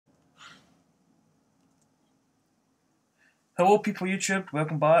Hello people YouTube,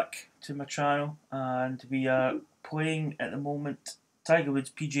 welcome back to my channel, and we are playing at the moment Tiger Woods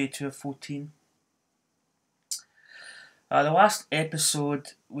PGA Tour 14. The last episode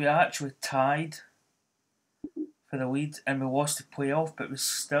we actually tied for the lead and we lost the playoff, but we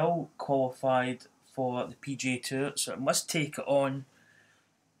still qualified for the PGA Tour, so it must take it on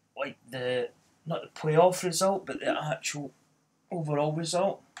like not the playoff result but the actual overall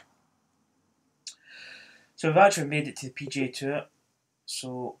result. So we've actually made it to the PGA Tour.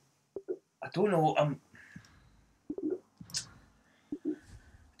 So I don't know.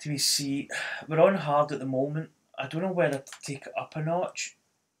 To see, we're on hard at the moment. I don't know whether to take it up a notch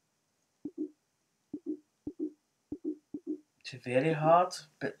to very hard,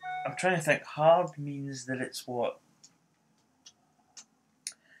 but I'm trying to think. Hard means that it's what,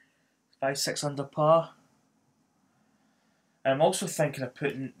 5-6 under par. And I'm also thinking of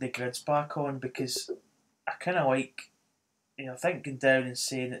putting the grids back on because I kind of like, thinking down and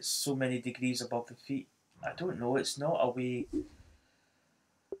saying it's so many degrees above the feet. I don't know. It's not a way.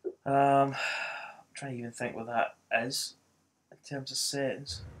 I'm trying to even think what that is in terms of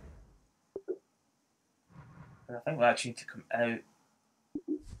settings. But I think we actually need to come out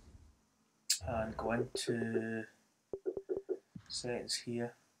and go into settings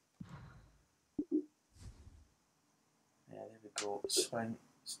here. Yeah, there we go. Swing,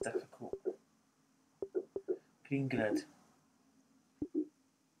 it's difficult. Green grid.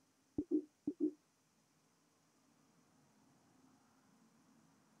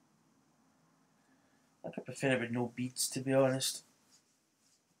 I could prefer it with no beads, to be honest.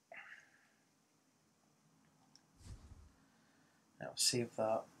 I'll save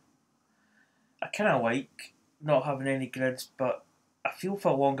that. I kind of like not having any grids, but I feel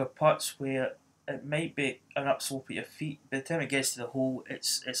for longer putts where it might be an upslope at your feet. By the time it gets to the hole,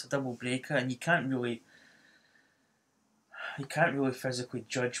 it's a double breaker, and you can't really physically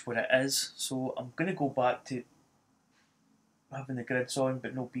judge what it is. So I'm gonna go back to having the grids on,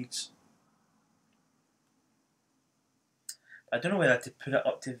 but no beads. I don't know whether to put it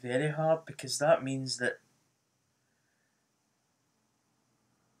up to very hard because that means that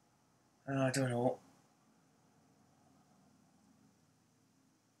I don't know.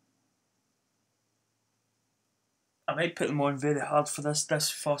 I might put them on very hard for this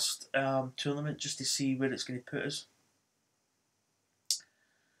first tournament just to see where it's going to put us.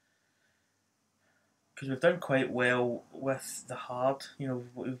 Because we've done quite well with the hard.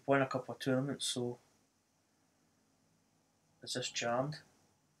 We've won a couple of tournaments, so is this jammed?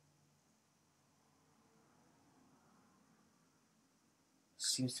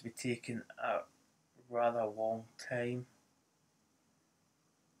 Seems to be taking a rather long time.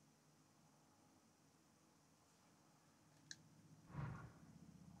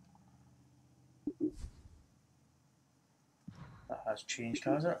 That has changed,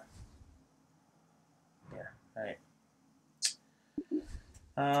 has it? Yeah, right.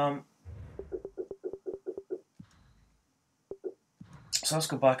 So let's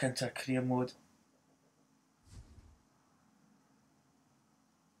go back into career mode.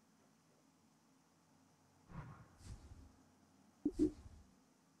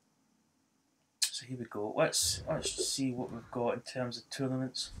 So here we go. Let's see what we've got in terms of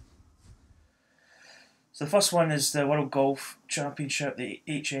tournaments. So the first one is the World Golf Championship, the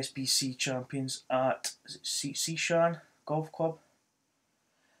HSBC Champions at Sishan Golf Club.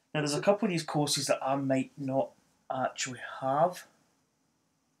 Now there's a couple of these courses that I might not actually have.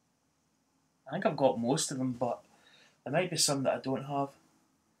 I think I've got most of them, but there might be some that I don't have.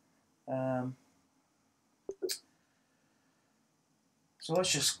 So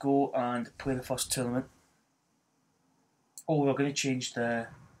let's just go and play the first tournament. Oh, we're going to change the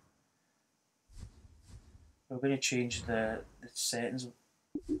settings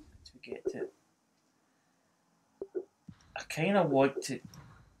to get to it. I kind of want to,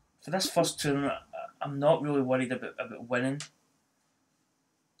 for this first tournament, I'm not really worried about winning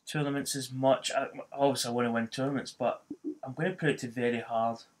tournaments as much. Obviously I want to win tournaments, but I'm going to put it to very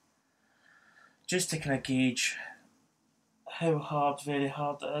hard, just to kind of gauge how very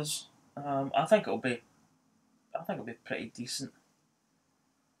hard it is. I think it'll be pretty decent.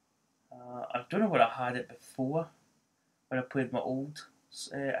 I don't know where I had it before when I played my old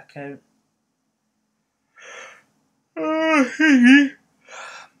account.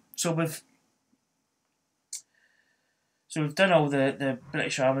 So we've done all the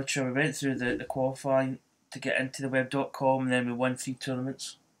British Amateur. We went through the qualifying to get into the web.com, and then we won 3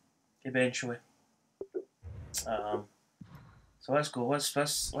 tournaments eventually. So let's go. Let's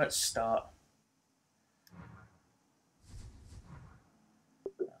start.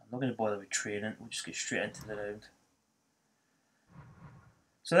 I'm not going to bother with training. We'll just get straight into the round.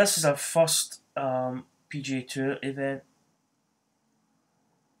 So this is our first PGA Tour event.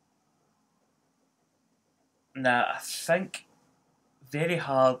 Now I think very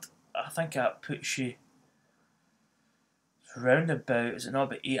hard. I think that puts you round about, is it not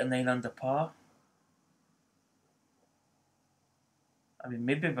about 8 or 9 under par? I mean,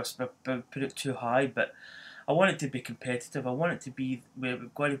 maybe we put it too high, but I want it to be competitive. I want it to be where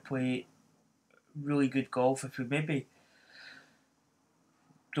we've got to play really good golf. If we maybe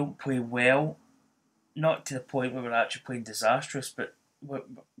don't play well, not to the point where we're actually playing disastrous, but we're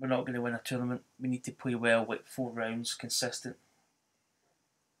not going to win a tournament. We need to play well, like 4 rounds, consistent.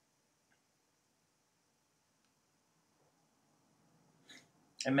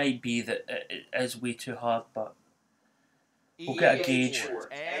 It might be that it is way too hard, but we'll get a gauge.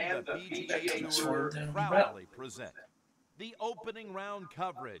 And the PGA Tour proudly present the opening round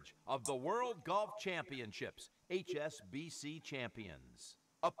coverage of the World Golf Championships, HSBC Champions,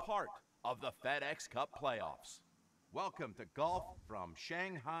 a part of the FedEx Cup playoffs. Welcome to golf from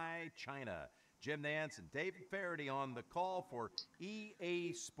Shanghai, China. Jim Nance and David Faraday on the call for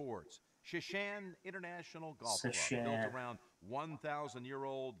EA Sports. Shishan International Golf Club, built around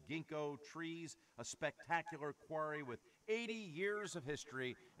 1,000-year-old ginkgo trees, a spectacular quarry with 80 years of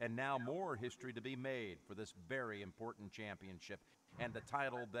history, and now more history to be made for this very important championship and the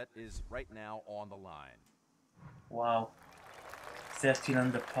title that is right now on the line. Wow. 13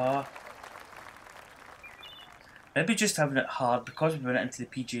 under par. Maybe just having it hard because we went into the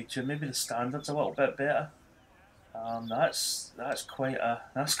PGA Tour. Maybe the standards a little bit better. That's quite a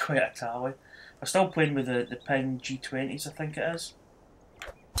tally. We're still playing with the Ping G20s, I think it is.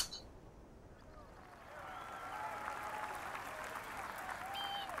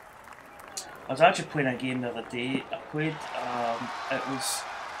 I was actually playing a game the other day. I played. It was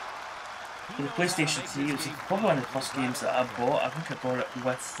for the PlayStation 3. It was probably one of the first games that I bought. I think I bought it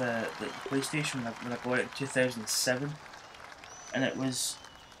with the PlayStation when I bought it in 2007, and it was,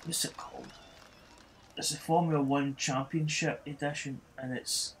 what's it called? It's a Formula 1 Championship edition, and I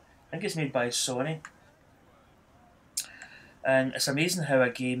think it's made by Sony. And it's amazing how a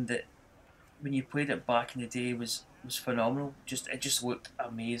game that, when you played it back in the day, was phenomenal. It just looked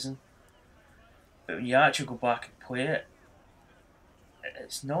amazing. But when you actually go back and play it,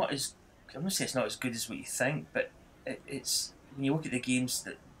 it's not as, I'm not saying it's not as good as what you think, but it's, when you look at the games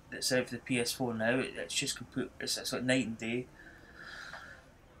that's out for the PS4 now, it's just complete. It's like night and day.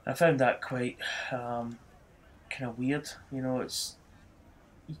 I found that quite kind of weird. You know, it's,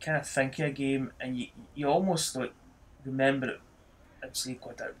 you kind of think of a game and you almost like remember it and say,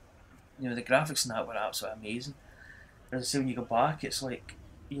 God, that, you know, the graphics and that were absolutely amazing. But as I say, when you go back, it's like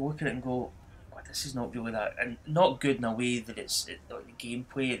you look at it and go, God, this is not really that, and not good in a way that like the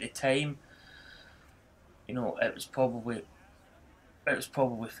gameplay at the time. You know, it was probably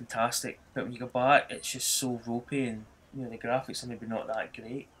fantastic, but when you go back, it's just so ropey, and you know the graphics are maybe not that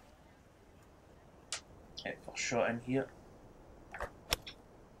great. First shot in here.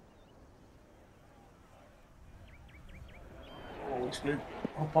 Oh, looks good.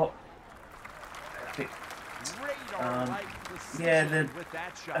 Hop up. Perfect. Yeah,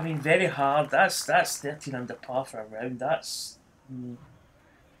 I mean, very hard. That's 13 under par for a round. That's.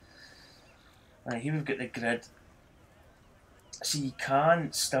 Right, here we've got the grid. So you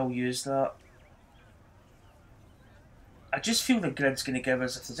can still use that. I just feel the grid's going to give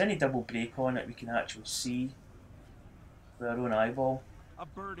us, if there's any double break on it, we can actually see with our own eyeball. A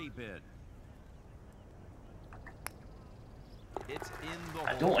birdie bid. It's in the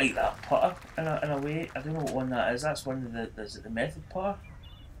I don't like that putter in a way. I don't know what one that is. That's one of the, is it the method putter?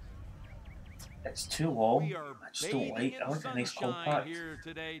 It's too long. I just don't like. I like a nice compact. Here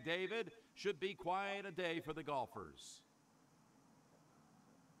today, David. Should be quite a day for the golfers.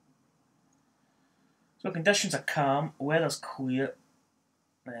 So conditions are calm, weather's clear,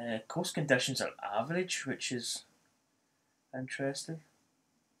 course conditions are average, which is interesting.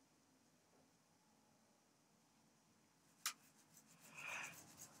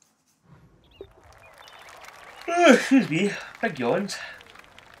 Oh, excuse me, big yawns.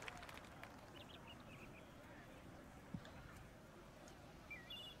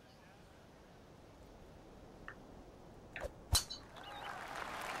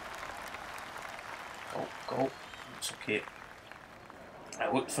 Go. It's okay. I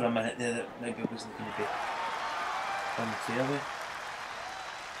looked for a minute there that maybe it wasn't going to be on the fairway.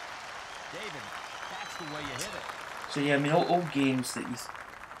 David, that's the way you hit it. So yeah, I mean, all games that you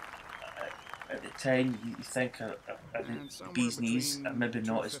at the time you think are the bee's knees are maybe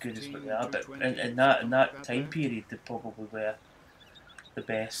not as good as what they are, but in that time period they probably were the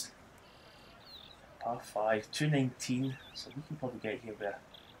best. Par 5, 219, so we can probably get here with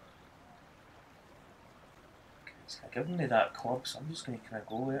It's kind of giving me that club, so I'm just going to kind of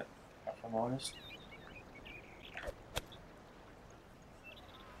go with it, if I'm honest.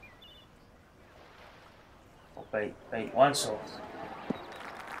 Oh, bite, one soft.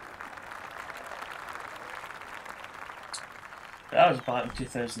 That was back in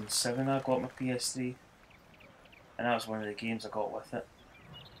 2007 I got my PS3, and that was one of the games I got with it.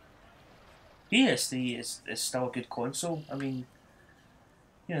 PS3 is still a good console. I mean,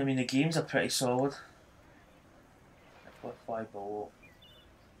 you know, the games are pretty solid. Fly below.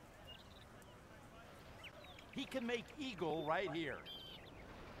 He can make eagle right here.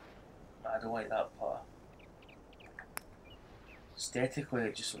 I don't like that part. Aesthetically,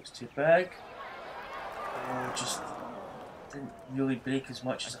 it just looks too big. Just didn't really break as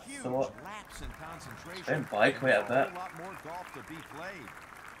much as I thought. It's been by quite a bit.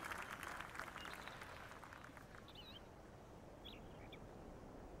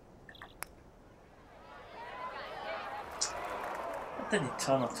 That didn't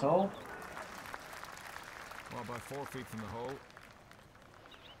turn at all. Well, about 4 feet from the hole.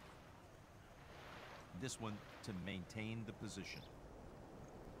 This one to maintain the position.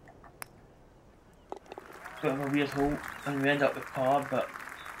 Bit of a weird hole, and we end up with par, but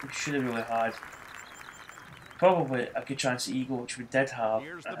we should have really had probably a good chance at eagle, which we did have,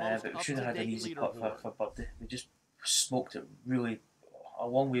 but we should have had an easy putt for birdie. We just smoked it really a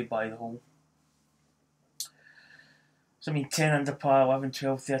long way by the hole. So I mean 10 under par, 11,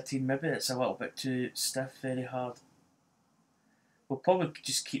 12, 13, maybe it's a little bit too stiff, very hard. We'll probably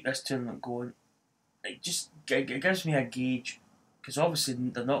just keep this tournament going. It gives me a gauge, because obviously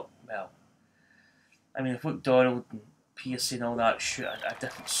they're not, well, I mean if McDonald and Piercy and all that shoot a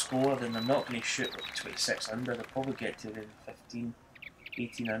different score, then they're not going to shoot like 26 under, they'll probably get to maybe 15,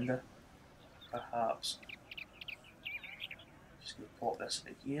 18 under, perhaps. Just going to pop this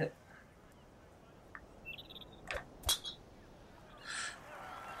in here.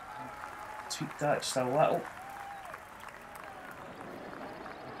 Tweak that just a little.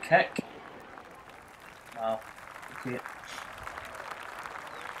 Kick. Wow. Okay.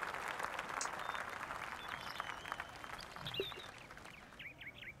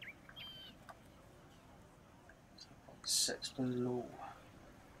 Six below.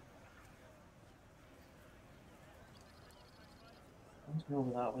 Let's go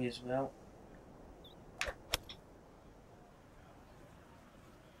over that way as well.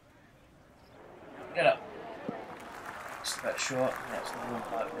 Get up. Just a bit short. That's going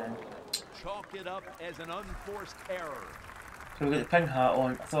back then. Chalk it up as an unforced error. So we've got the pink hat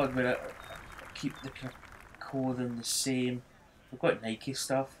on. I thought I'd better keep the clothing the same. We've got Nike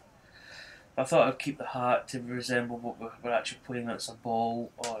stuff. I thought I'd keep the hat to resemble what we're actually playing. It's a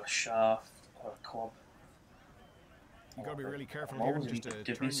ball or a shaft or a club. You've got to be really careful here just to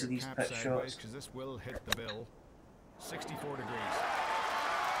turn your cap sideways, because this will hit the bill. 64 degrees.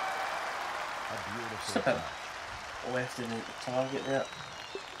 A beautiful just a bit left in the target there.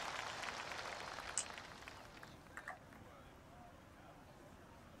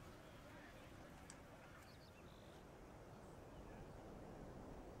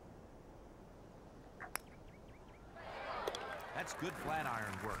 That's good flat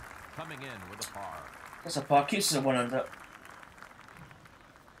iron work. Coming in with a par. That's a par. Keeps us at 1 under.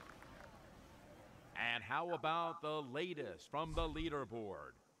 And how about the latest from the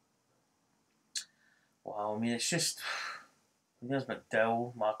leaderboard? Wow, I mean, it's just. There's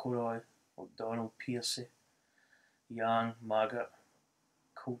McDowell, McElroy, McDonald, Piercy, Young, Maggott,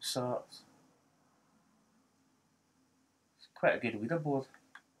 Coulthard. It's quite a good leaderboard.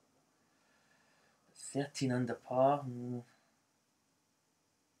 13 under par.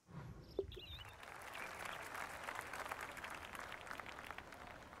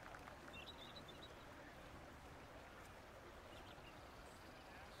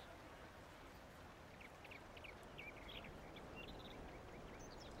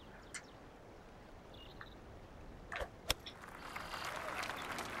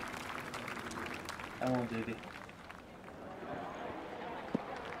 Come on, baby.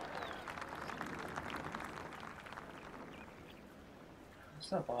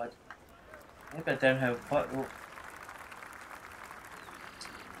 It's not bad. Maybe a downhill putt though.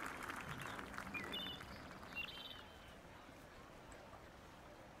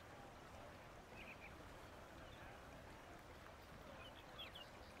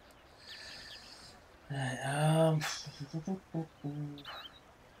 Right,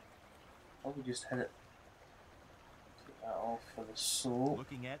 probably just hit it. Take that off for the soul.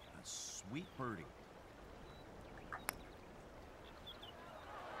 Looking at a sweet birdie.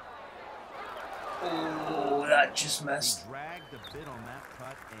 Oh, that just missed. He dragged a bit on that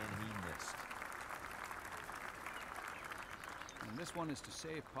putt and he missed. And this one is to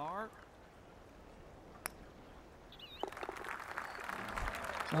save par.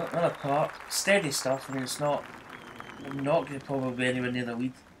 Another par. Steady stuff. I mean, it's not. I'm not going to probably be anywhere near the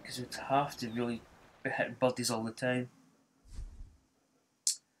lead because we'd have to really be hitting birdies all the time.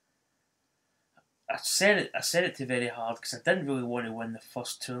 I said it to very hard because I didn't really want to win the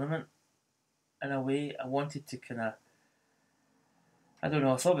first tournament. In a way, I wanted to kind of, I don't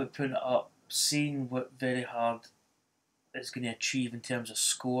know, I thought about putting it up, seeing what very hard is going to achieve in terms of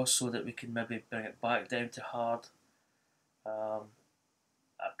score, so that we can maybe bring it back down to hard.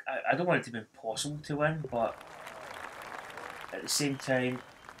 I don't want it to be impossible to win, but at the same time,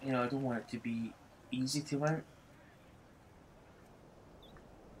 you know, I don't want it to be easy to win.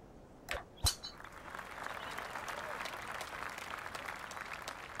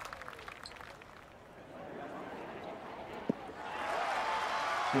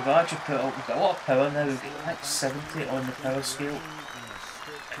 We've actually we've got a lot of power now. We've got like 70 on the power scale,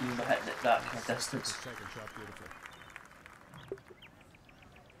 and we're hitting it that kind of distance.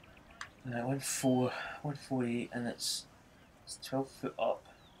 148, and it's 12 foot up.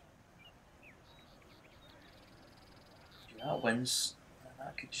 If that wins,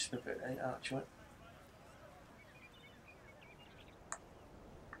 that could just be about right actually.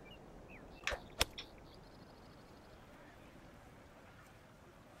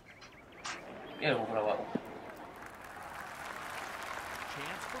 Yeah, over a little.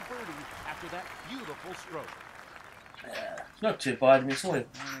 Chance for birdie after that beautiful stroke. It's not too bad. I mean, it's only,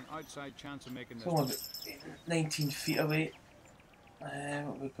 outside chance of making it's only about 19 feet away.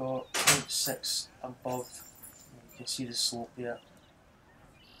 What we got? 0.6 above. You can see the slope there.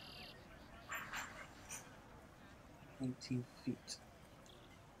 19 feet.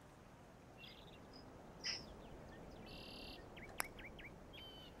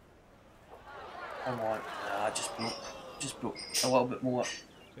 Come on. Nah, just broke a little bit more.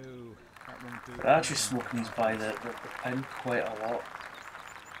 But I actually smoking these by the pin quite a lot.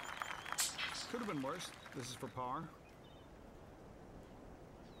 Could have been worse. This is for par.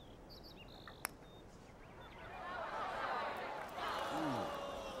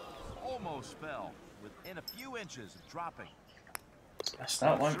 Ooh. Almost fell within a few inches of dropping. That's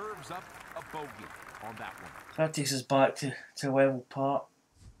that one. Serves up a bogey on that one. That takes us back to level par.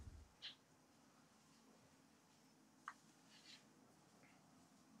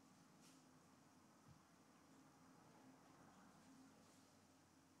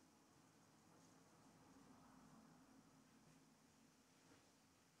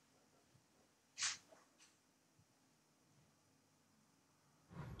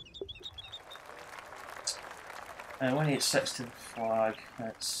 And 186 to the flag.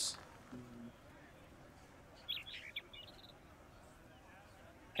 That's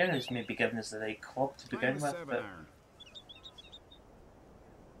kind of maybe giving us the right club to begin with, but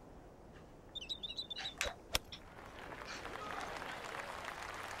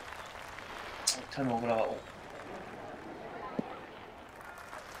I'll turn over a little.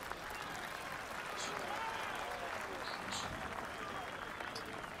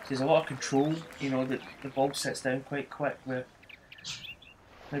 There's a lot of control, you know, the ball sits down quite quick, where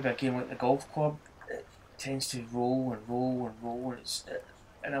maybe a game like the golf club, it tends to roll and roll and roll, and it's,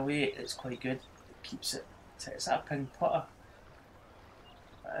 in a way it's quite good. It keeps it, it's that pin putter.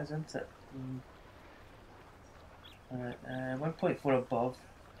 That is, isn't it? Alright, 1.4 above.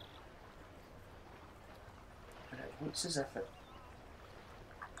 And it looks as if it...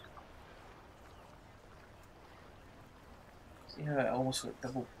 See how it almost like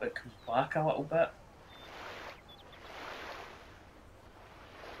double, it comes back a little bit.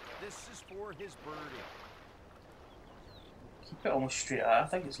 This is for his birdie. Keep it almost straight out. I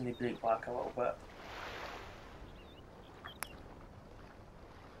think it's going to break back a little bit.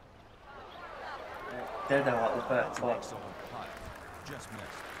 Did a little bit, but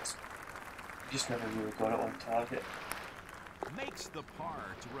just never really got it on target. Makes the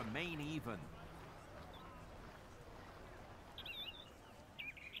par to remain even.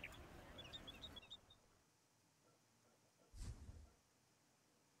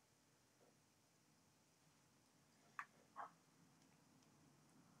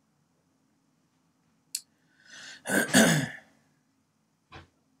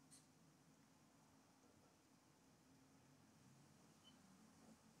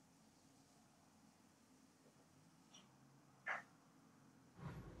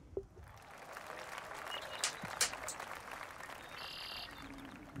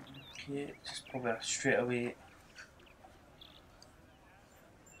 Okay, just probably a straight away.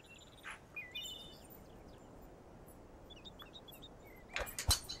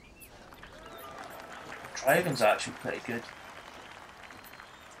 Driving's actually pretty good.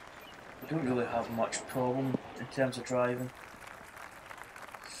 don't really have much problem in terms of driving.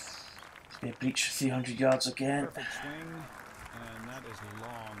 It's going to breach 300 yards again. Perfect swing, and that is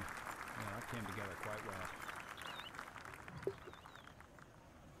long. Yeah, that came together quite well.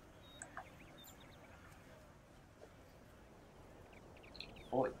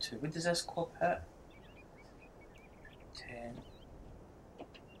 42. What does this club hit? 10.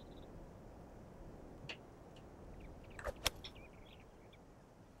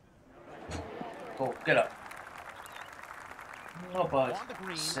 Go, get up. Not bad.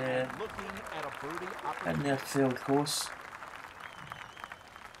 It's in their field course.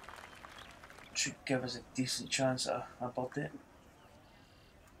 Should give us a decent chance at a birdie.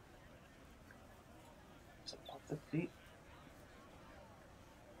 Is it above the feet?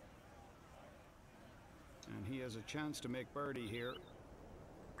 And he has a chance to make birdie here.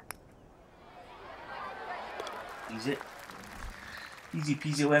 Easy. Easy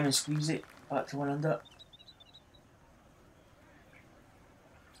peasy lemon squeeze it. Back to 1 under.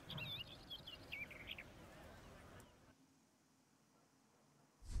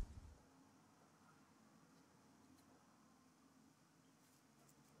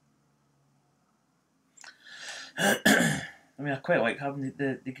 I mean, I quite like having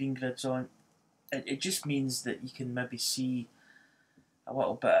the green grids on. It just means that you can maybe see a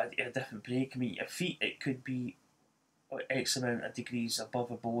little bit of a different break. I mean, your feet, it could be X amount of degrees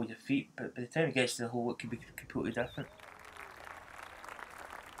above or below your feet, but by the time it gets to the hole, it could be completely different.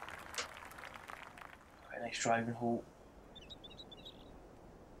 Quite a nice driving hole.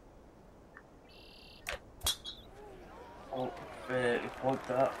 Oh, we've blocked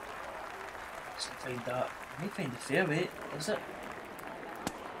that. Let's find that. I may find the fairway, is it?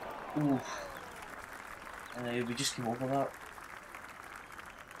 Oof. And we just came over that.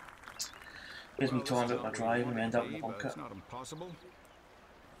 Gives me talking about my drive and we end up in the bunker. It's not impossible.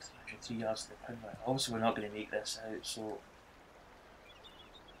 3 yards to the pin. Obviously, we're not going to make this out, so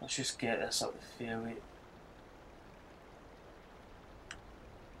let's just get this up the fairway.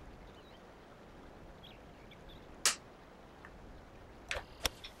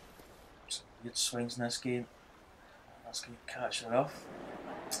 Some good swings in this game. That's going to catch it off.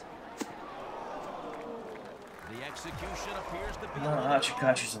 The execution appears to be No, that actually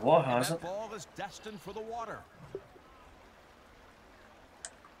catches the water hazard. That ball is destined for the water.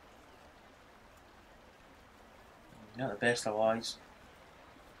 Not the best of lies.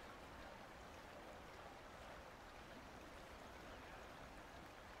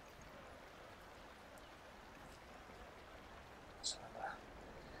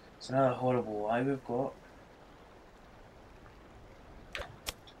 It's another horrible lie we've got.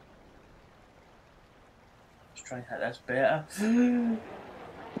 Try and hit this better.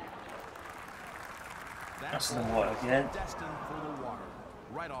 That's in the water again. Destined for the water,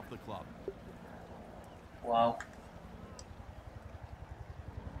 right off the club. Wow.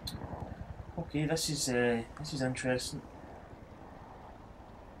 Okay, this is interesting.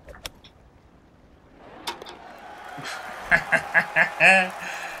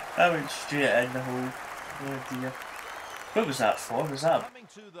 That went straight in the hole. Oh dear. What was that for? Was that Coming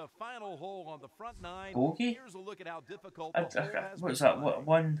to the final hole on the front nine. bogey? Here's a look at how difficult the hole has What was that? become. What,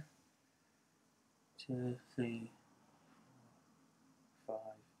 1, 2, 3, 4,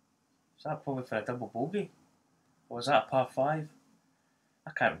 5. Was that probably for a double bogey? Or was that a par 5?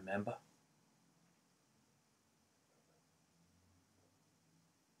 I can't remember.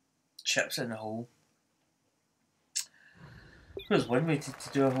 Chips in the hole. There's one way to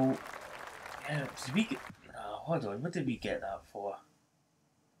do a hole. Yeah, did we get... No, hold on, what did we get that for?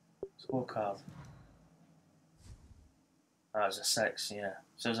 Scorecard. That was a 6, yeah.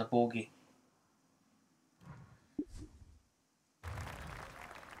 So it was a bogey.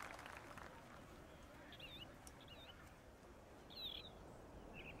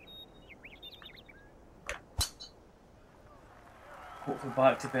 Hopefully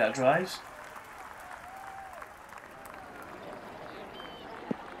back to better drives.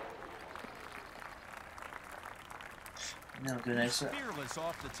 No, do nice. Fearless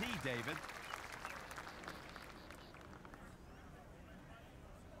off the tee, David.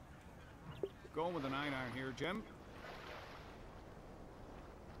 Going with a 9-iron here, Jim.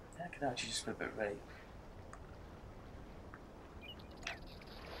 I can actually just flip it right.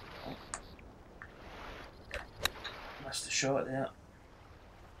 Oh. Missed the shot there.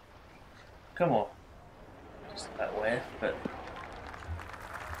 Come on. Just a bit left, but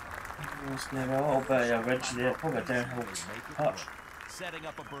there's going to be a little bit of a ridge there. Probably a downhill putt. Setting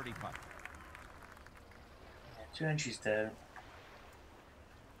up a birdie putt. Yeah, 2 inches down.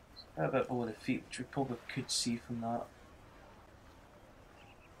 A bit below the feet, which we probably could see from that.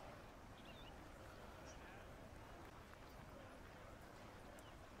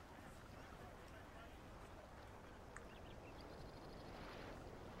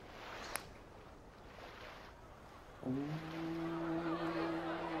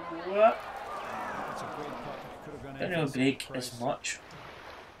 Didn't really break as much.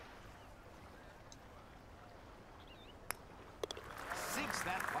 Sinks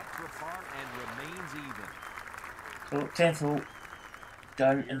that putt for par and remains even. So 10th hole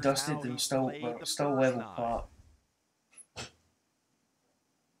done and dusted, and still level par.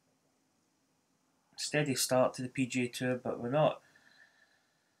 Steady start to the PGA Tour, but we're not.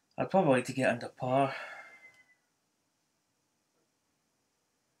 I'd probably like to get under par.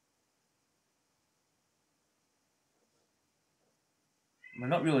 We're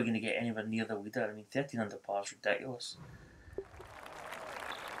not really going to get anywhere near the leader. I mean, 13 under par is ridiculous.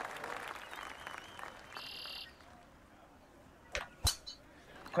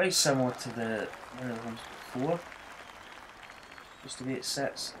 Quite similar to the one of the ones before. Just the way it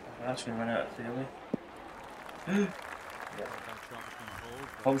sits. We're actually going to run out of fairway. Yeah.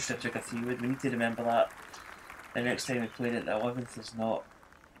 Probably should have took a 3-wood. We need to remember that the next time we play it, the 11th is not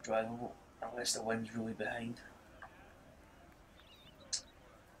drivable unless the wind's really behind.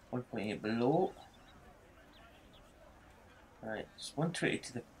 1.8 below. Right, it's 120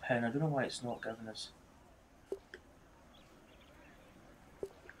 to the pin. I don't know why it's not giving us.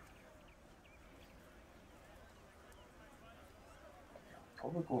 I'll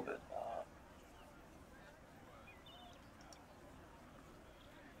probably go about that.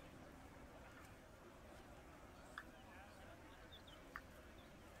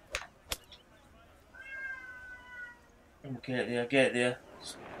 Get there.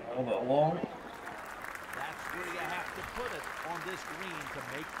 It's a little bit long. That's where you have to put it on this green to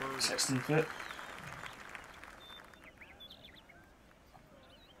make birdie. 16 foot.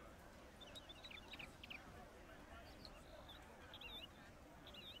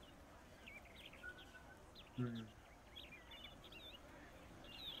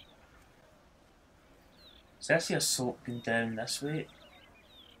 So I see a slope going down this way.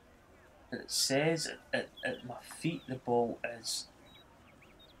 It says at my feet the ball is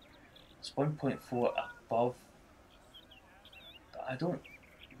it's 1.4 above, but I don't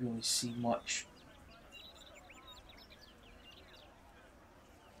really see much.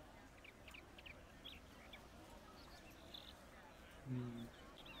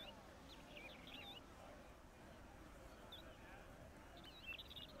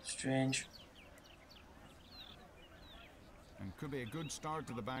 Strange. And could be a good start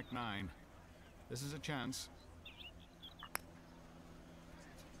to the back nine. This is a chance.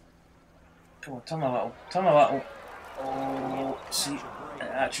 Come on, turn a little. Oh, see, it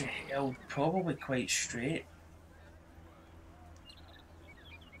actually held probably quite straight.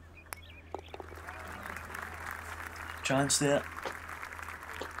 Chance there.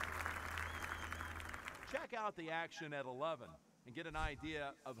 Check out the action at 11 and get an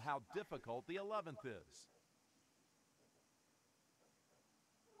idea of how difficult the 11th is.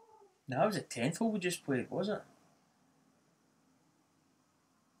 No, that was the 10th hole we just played, was it?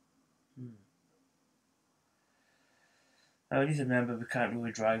 I need to remember we can't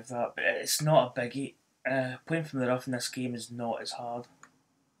really drive that, but it's not a biggie. Playing from the rough in this game is not as hard.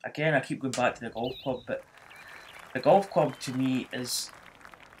 Again, I keep going back to the golf club, but the golf club to me is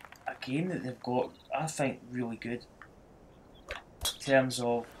a game that they've got, I think, really good. In terms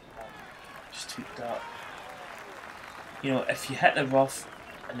of, just tweak that. You know, if you hit the rough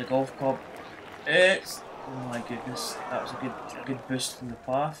in the golf club, it's, oh my goodness, that was a good boost from the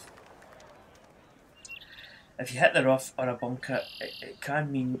path. If you hit the rough or a bunker, it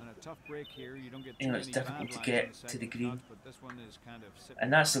can mean, it's difficult to get to the green.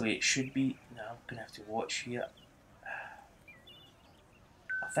 And that's the way it should be. Now I'm going to have to watch here.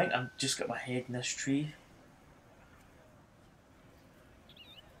 I think I've just got my head in this tree.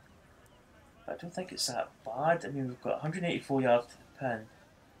 But I don't think it's that bad. I mean, we've got 184 yards to the pin.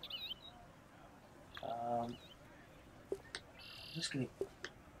 I'm just going to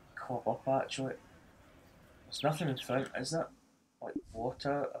club up actually. There's nothing in front, is there? Like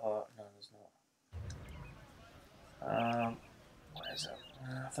water? Or no, there's not. What is it?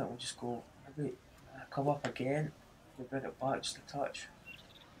 I think we'll just go maybe come up again. We'll bring it back just a touch.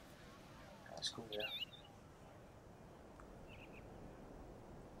 Let's go there.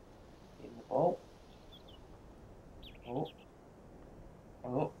 Getting the ball. Oh.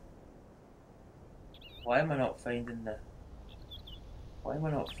 Oh. Why am I not finding the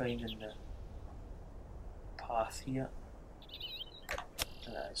path here?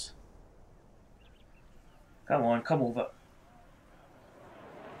 There it is. Come on, come over.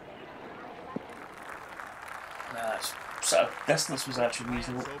 Nah, sort of distance was actually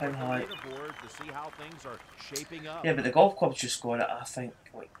reasonable. Pin high. Yeah, but the golf club's just got it, I think,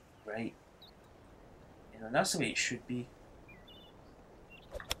 like, right. You know, and that's the way it should be.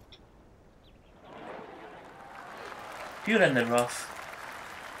 if you're in the rough,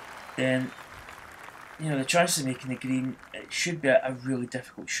 then you know the chances of making the green, it should be a really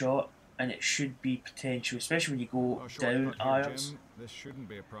difficult shot, and it should be potential, especially when you go down irons. This shouldn't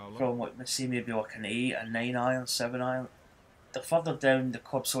be a problem. From what let's say maybe like an 8, a 9 iron, 7 iron. The further down the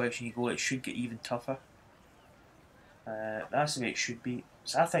club selection you go, it should get even tougher. That's the way it should be.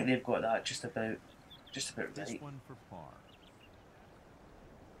 So I think they've got that just about right. This one for par.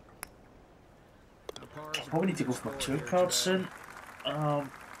 I probably need to go for my tour card soon. I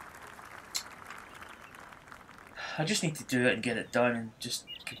just need to do it and get it done and just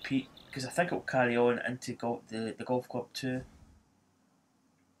compete, because I think it will carry on into the golf club too.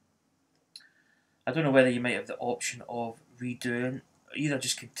 I don't know whether you might have the option of redoing, either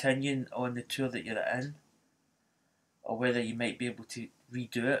just continuing on the tour that you're in, or whether you might be able to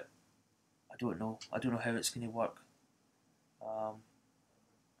redo it. I don't know. I don't know how it's going to work. I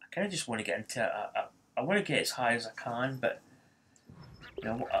kind of just want to get into it. I want to get as high as I can, but you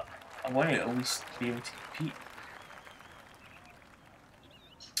know, I want to at least be able to compete.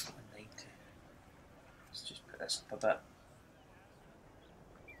 190. Let's just put this up a bit.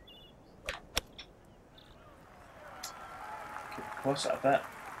 Cross it a bit.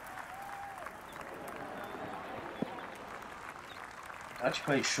 Actually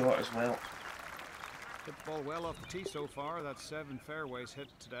quite short as well. Hit the ball well off the tee so far. That's 7 fairways hit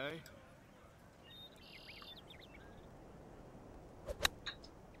today.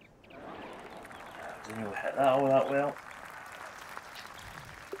 Didn't really hit that all that well.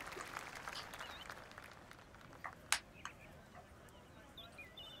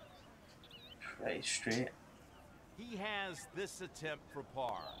 Pretty straight. He has this attempt for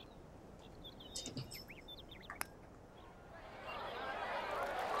par.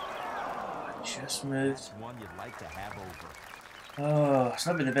 Just moved. One you'd like to have over. Oh, it's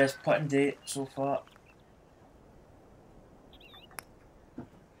not been the best putting day so far.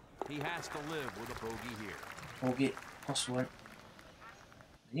 He has to live with a bogey here. Bogey, +1.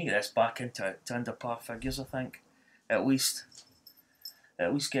 You get this back into under par figures, I think. At least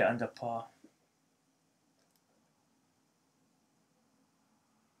get under par.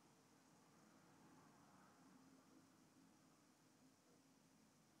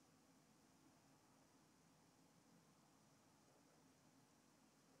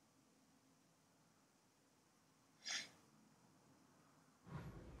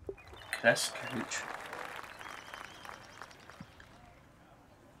 Chris Couch.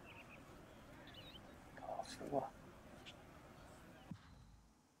 Par 4.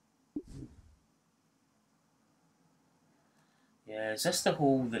 Yeah, is this the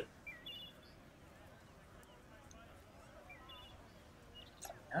hole that...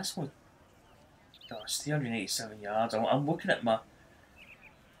 That's what... Oh, it's 387 yards. I'm looking at my...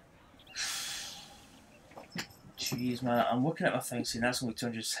 Jeez, man, I'm looking at my thing saying that's only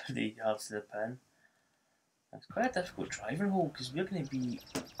 270 yards to the pin. It's quite a difficult driving hole because we're going to be...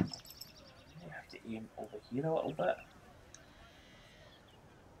 I have to aim over here a little bit.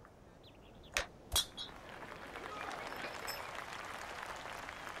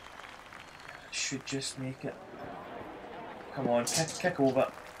 Should just make it. Come on, kick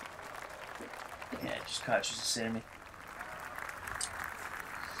over. Yeah, it just catches the semi.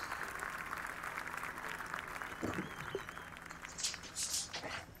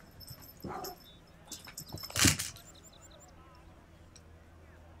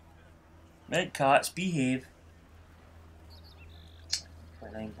 Right, cats, behave.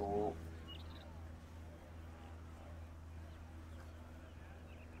 29 below.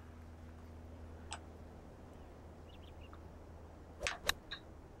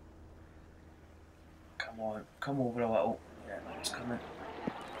 Come on, come over a little. Yeah, it's coming.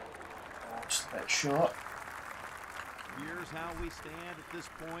 Oh, just a bit short. Here's how we stand at this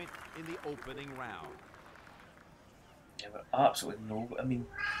point in the opening round. Yeah, but absolutely no. I mean,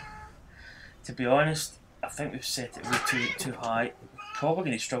 to be honest, I think we've set it way too high. Probably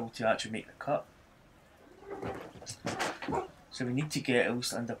going to struggle to actually make the cut. So we need to get at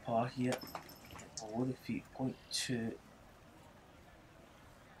least under par here. Below the feet, 0.2.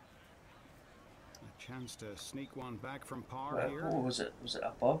 A chance to sneak one back from par here. Oh, was it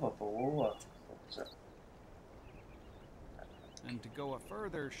above or below? Or what was it? And to go a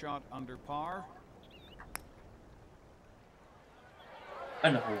further shot under par.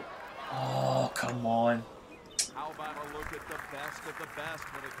 In the hole. Oh, come on. How about a look at the best of the best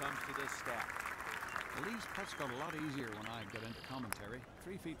when it comes to this stat? Well, these putts got a lot easier when I get into commentary.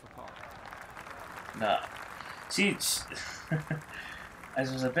 3 feet for par. Nah. See, it's as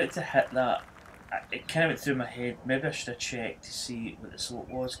I was about to hit that, it kind of went through my head. Maybe I should have checked to see what the slope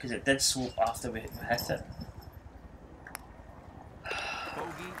was, because it did slope after we hit it.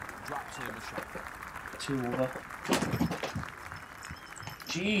 bogey drops him a shot. 2 over.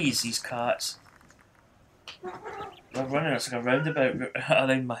 Jeez, these carts. They're running, it's like a roundabout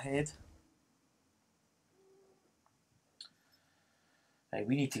around my head. Right,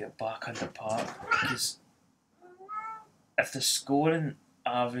 we need to get back under par, because if the scoring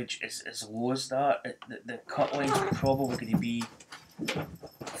average is as low as that, the cut line's probably going to be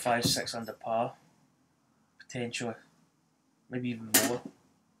 5-6 under par, potentially, maybe even more.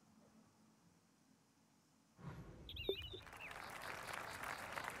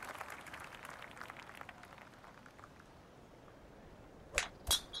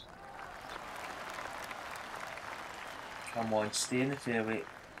 Come on, stay in the fairway.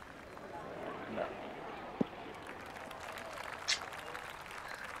 No.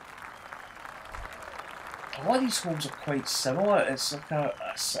 A lot of these holes are quite similar. It's like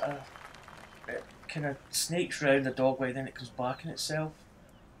it kind of snakes round the dogleg, then it comes back in itself.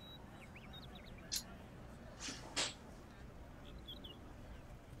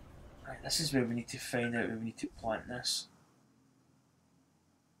 Right, this is where we need to find out where we need to plant this.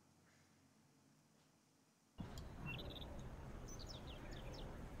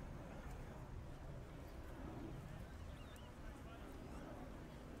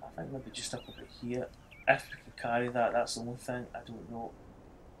 I think maybe just up about here. If we can carry that, that's the only thing. I don't know.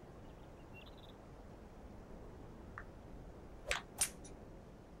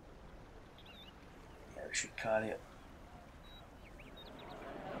 Yeah, we should carry it.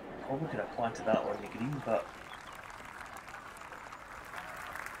 Probably could have planted that on the green, but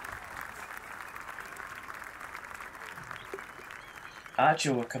I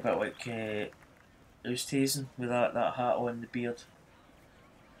actually look a bit like Oosthuizen with that hat on, the beard.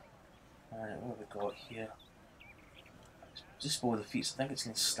 Alright, what have we got here? Just below the feet, so I think it's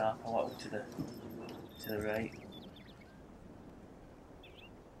going to snap a little to the right.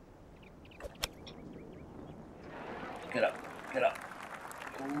 Get up, get up.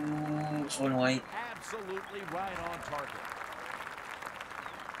 Ooh, it's one white. Absolutely right on target.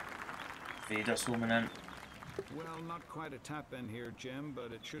 Vader swimming in. Well, not quite a tap in here, Jim,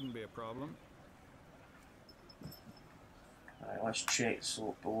 but it shouldn't be a problem. Alright, let's check the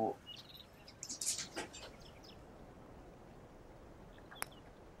slope below.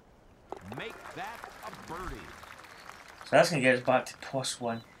 Make that a birdie. So that's going to get us back to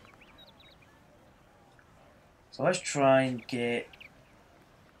 +1. So let's try and get...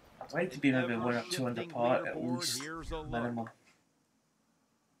 I'd like to be maybe 1 or 2 under par at least, minimum.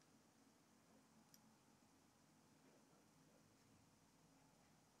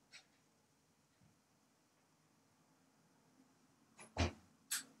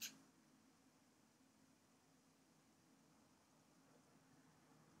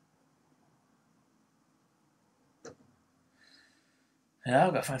 Yeah,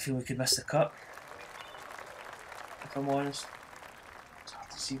 I've got a funny feeling we could miss the cut. If I'm honest. It's hard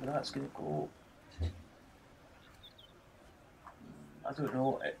to see where that's going to go. I don't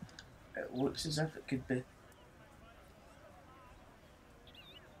know, it looks as if it could be.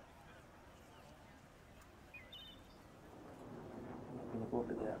 I'm going to go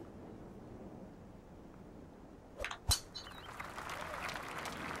over there.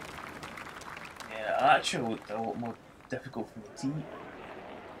 Yeah, it actually looked a lot more difficult from the tee.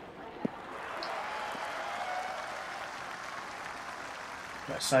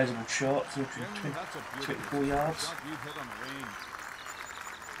 Got a sizable shot, 24 yards.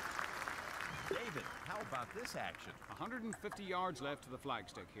 David, how about this action? 150 yards left to the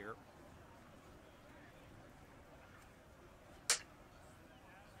flagstick here.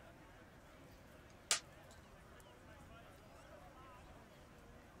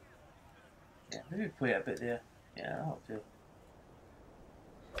 Yeah, maybe play it a bit there. Yeah, that'll do.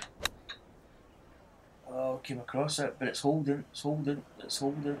 Oh, came across it, but it's holding, it's holding, it's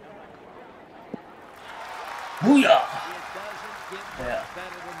holding. Booyah! Yeah.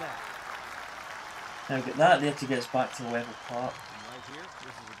 Now get that there to get us back to level part.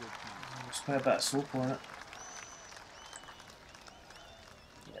 There's quite a bit of slope on it.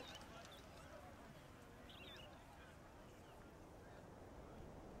 Yep.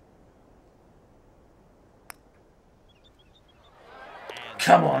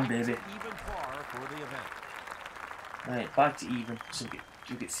 Come on, baby. Right, back to even. So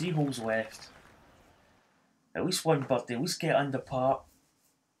you get 3 holes left. At least 1 birdie. At least get under par.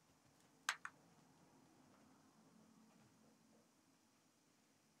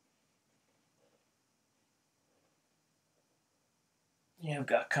 Yeah, we've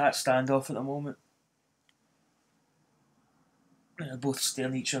got a cat standoff at the moment. They're both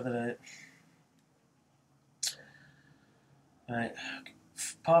staring each other out. Right,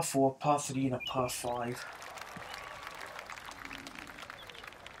 par 4, par 3 and a par 5.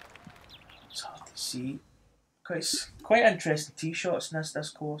 It's hard to see. Quite interesting tee shots in this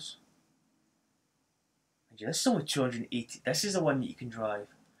course. Yeah, this is only 280. This is the one that you can drive.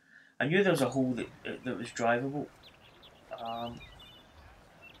 I knew there was a hole that was drivable.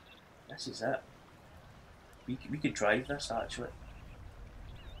 This is it. We could drive this actually.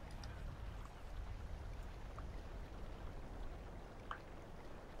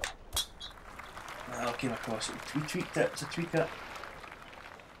 I came across it. We tweaked it to tweak it.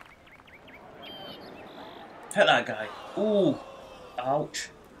 Hit that guy. Oh, ouch.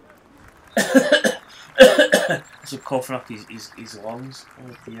 That's him coughing up his lungs.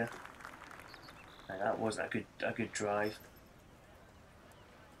 Oh dear. Now, that wasn't a good drive.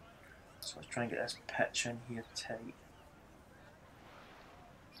 So let's try and get this pitch in here tight.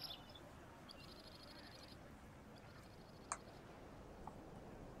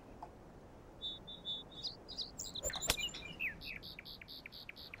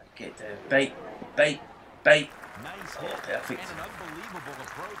 Get down. Bite. Nice oh, perfect. And an unbelievable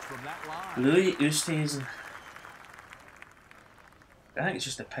approach from that line. Louis Oosthuizen. I think it's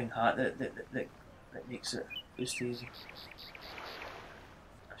just the ping hat that makes it Oosthuizen.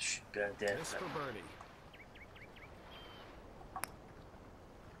 That should be a dead. There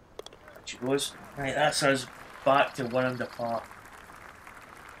she goes. Right, that's us back to 1 under par.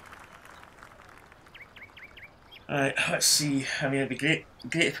 Alright, let's see. I mean, it'd be great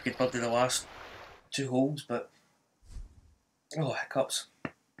if we could birdie the last 2 holes, but oh, hiccups.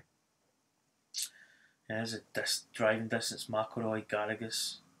 Yeah, there's this driving distance McElroy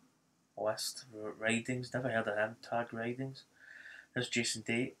Garrigus list. Ridings, never heard of him. Tag Ridings. There's Jason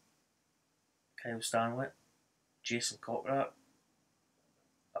Day, Kyle Stanley, Jason Kokrak,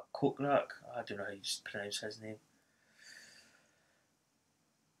 I don't know how you pronounce his name.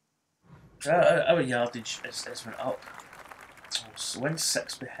 Our yardage has went up. So went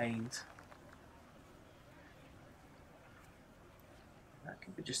 6 behind. That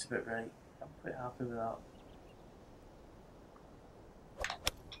can be just about right. I'm quite happy with that.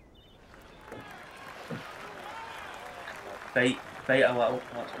 Bite a little.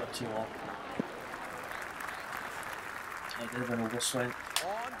 That's got too long. I did an overswing.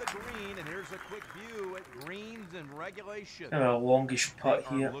 On the green, and here's a quick view at greens and regulation. And a longish putt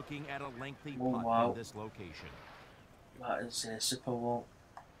They are here. looking at a lengthy Oh, putt wow. from this location. That is super long.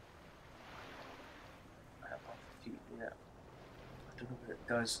 I have a feet there. I don't know what it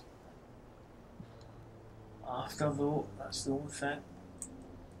does. After though, that's the only thing.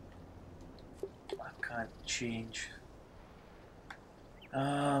 I can't change.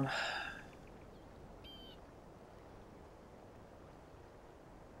 A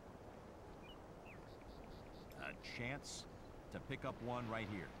chance to pick up one right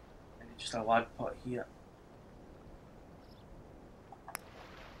here. Maybe just a lag putt here.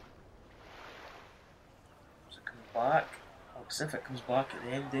 So it comes back. I'll see if it comes back at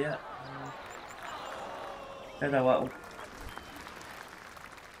the end there. Did a little.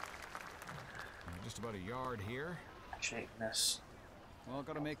 Just about a yard here. Check this. Well,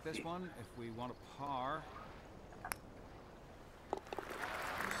 got to make this one if we want a par.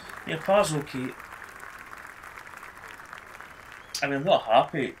 Yeah, par's okay. I mean, I'm not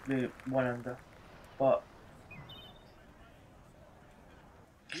happy with 1 under, but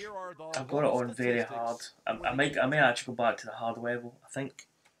I've got it on very hard. I may actually go back to the hard level. I think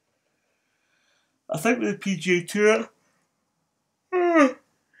with the PGA Tour,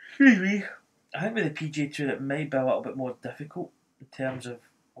 excuse me. I think with the PGA Tour it might be a little bit more difficult in terms of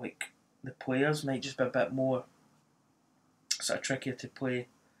like the players might just be a bit more sort of trickier to play.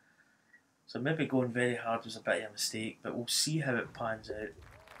 So maybe going very hard was a bit of a mistake, but we'll see how it pans out.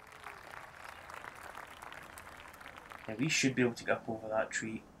 Yeah, we should be able to get up over that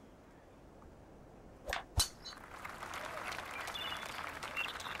tree.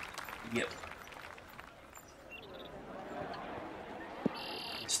 Yep.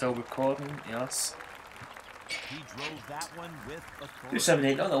 Still recording, yes. He drove that one with authority.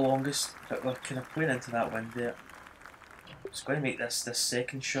 278, not the longest, but we're kind of playing into that wind there. It's going to make this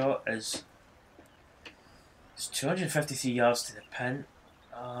second shot is it's 253 yards to the pin.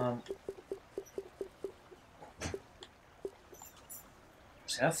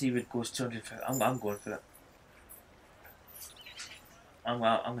 So after you would goes 250. I'm going for it. I'm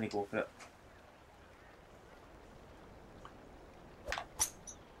going to go for it.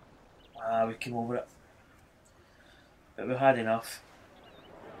 We came over it, but we had enough.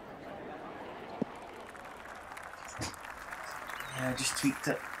 Yeah, I just tweaked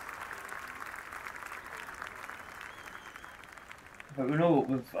it. If But we know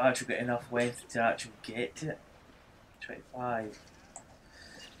we've actually got enough length to actually get to it. 25.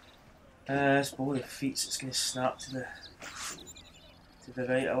 It's below the feet, so it's going to snap to the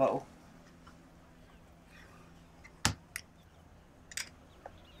right a little.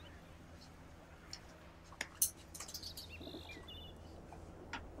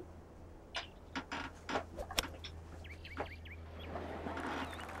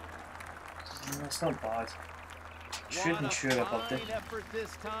 That's not bad. Shouldn't sure about it. Effort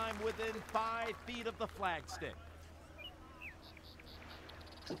this time within 5 feet of the flagstick.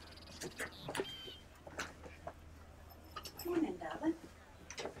 Morning, darling.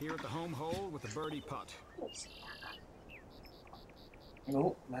 Here at the home hole with the birdie putt.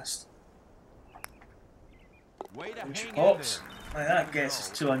 No, missed. Which pops. Like that gets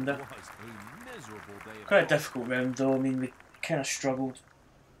us 2 under. Quite a difficult round though. I mean, we kind of struggled.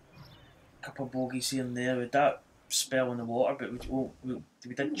 A couple of bogeys here and there with that spell in the water, but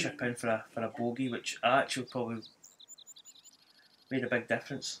we did chip in for a bogey, which actually probably made a big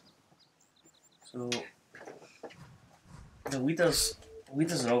difference. So the leaders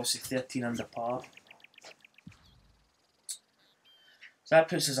are obviously 13 under par. So that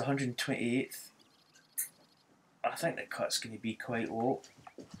puts us 128th. I think the cut's going to be quite low.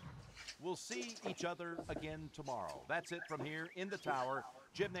 We'll see each other again tomorrow. That's it from here in the tower.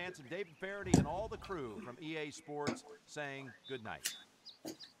 Jim Nance and David Faraday and all the crew from EA Sports saying good night.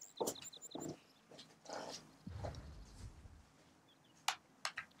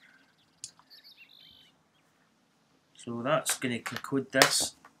 So that's going to conclude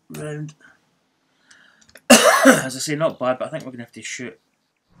this round. As I say, not bad, but I think we're going to have to shoot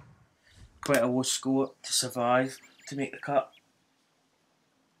quite a low score to survive, to make the cut.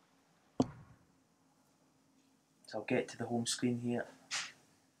 So I'll get to the home screen here.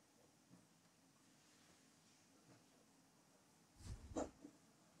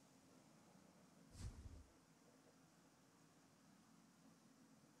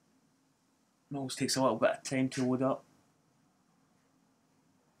 It always takes a little bit of time to load up.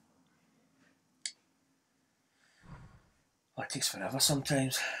 Oh, it takes forever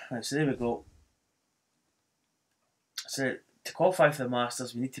sometimes. Right, so there we go. So to qualify for the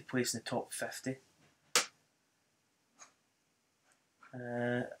Masters, we need to place in the top 50.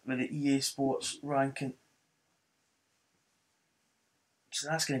 With the EA Sports ranking. So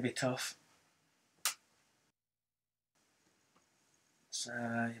that's going to be tough. So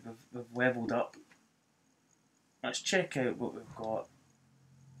we've levelled up. Let's check out what we've got.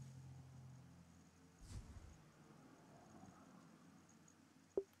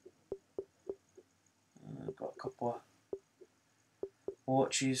 I've got a couple of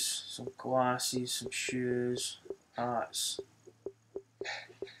watches, some glasses, some shoes, hats.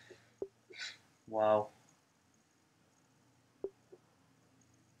 Wow.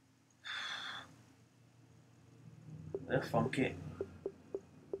 They're funky.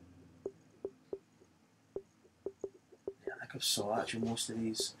 Yeah, I think I've saw actually most of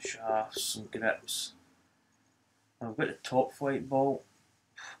these shafts and grips. I've got the top flight ball.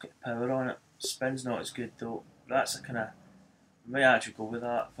 Got the power on it. Spin's not as good though. That's a kind of. I might actually go with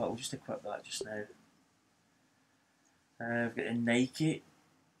that, but we'll just equip that just now. I've got the Nike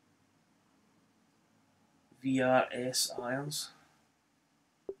VRS irons.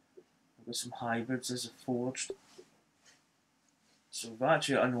 I've got some hybrids as a forged. So we've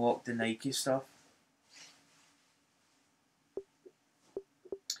actually unlocked the Nike stuff.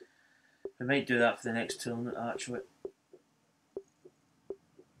 We might do that for the next tournament actually.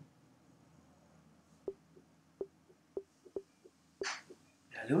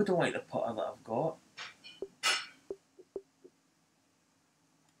 I really don't like the putter that I've got.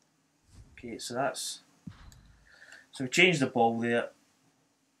 Okay, so that's... So we changed the ball there.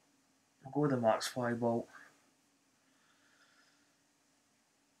 I'll go with the Max Fly ball.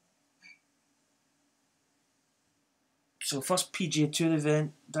 So first PGA Tour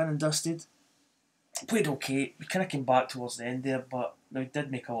event, done and dusted. Played okay. We kind of came back towards the end there, but we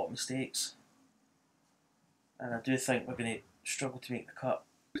did make a lot of mistakes. And I do think we're going to struggle to make the cut,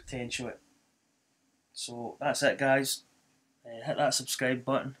 potentially. So that's it guys. Hit that subscribe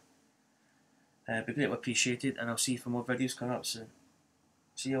button. It'd be greatly appreciated, and I'll see you for more videos coming up soon.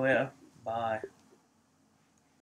 See you later. Bye.